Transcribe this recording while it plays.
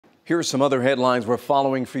Here are some other headlines we're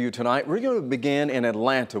following for you tonight. We're going to begin in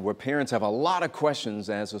Atlanta, where parents have a lot of questions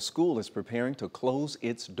as the school is preparing to close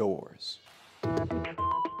its doors.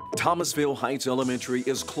 Thomasville Heights Elementary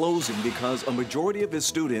is closing because a majority of its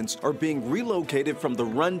students are being relocated from the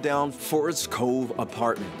rundown Forest Cove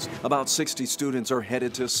apartments. About 60 students are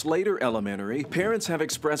headed to Slater Elementary. Parents have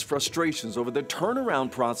expressed frustrations over the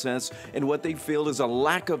turnaround process and what they feel is a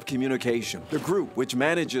lack of communication. The group, which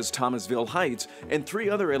manages Thomasville Heights and 3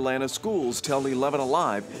 other Atlanta schools, tell 11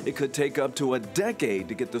 Alive it could take up to a decade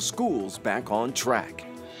to get the schools back on track.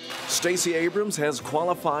 Stacey Abrams has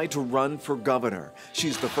qualified to run for governor.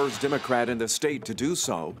 She's the first Democrat in the state to do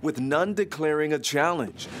so, with none declaring a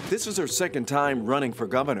challenge. This is her second time running for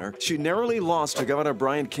governor. She narrowly lost to Governor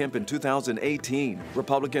Brian Kemp in 2018.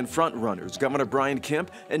 Republican frontrunners Governor Brian Kemp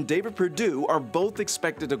and David Perdue are both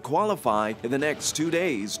expected to qualify in the next 2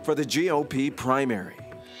 days for the GOP primary.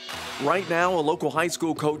 Right now, a local high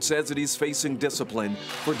school coach says that he's facing discipline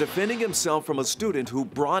for defending himself from a student who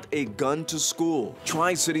brought a gun to school.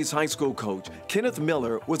 Tri-Cities high school coach Kenneth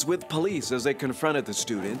Miller was with police as they confronted the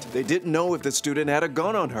student. They didn't know if the student had a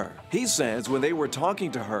gun on her. He says when they were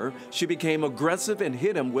talking to her, she became aggressive and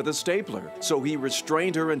hit him with a stapler, so he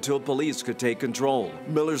restrained her until police could take control.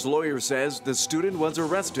 Miller's lawyer says the student was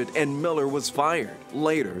arrested and Miller was fired.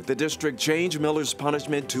 Later, the district changed Miller's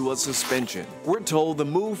punishment to a suspension. We're told the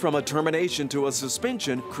move from a termination to a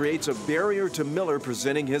suspension creates a barrier to Miller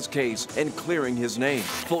presenting his case and clearing his name.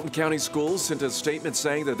 Fulton County Schools sent a statement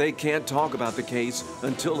saying that they can't talk about the case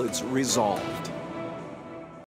until it's resolved.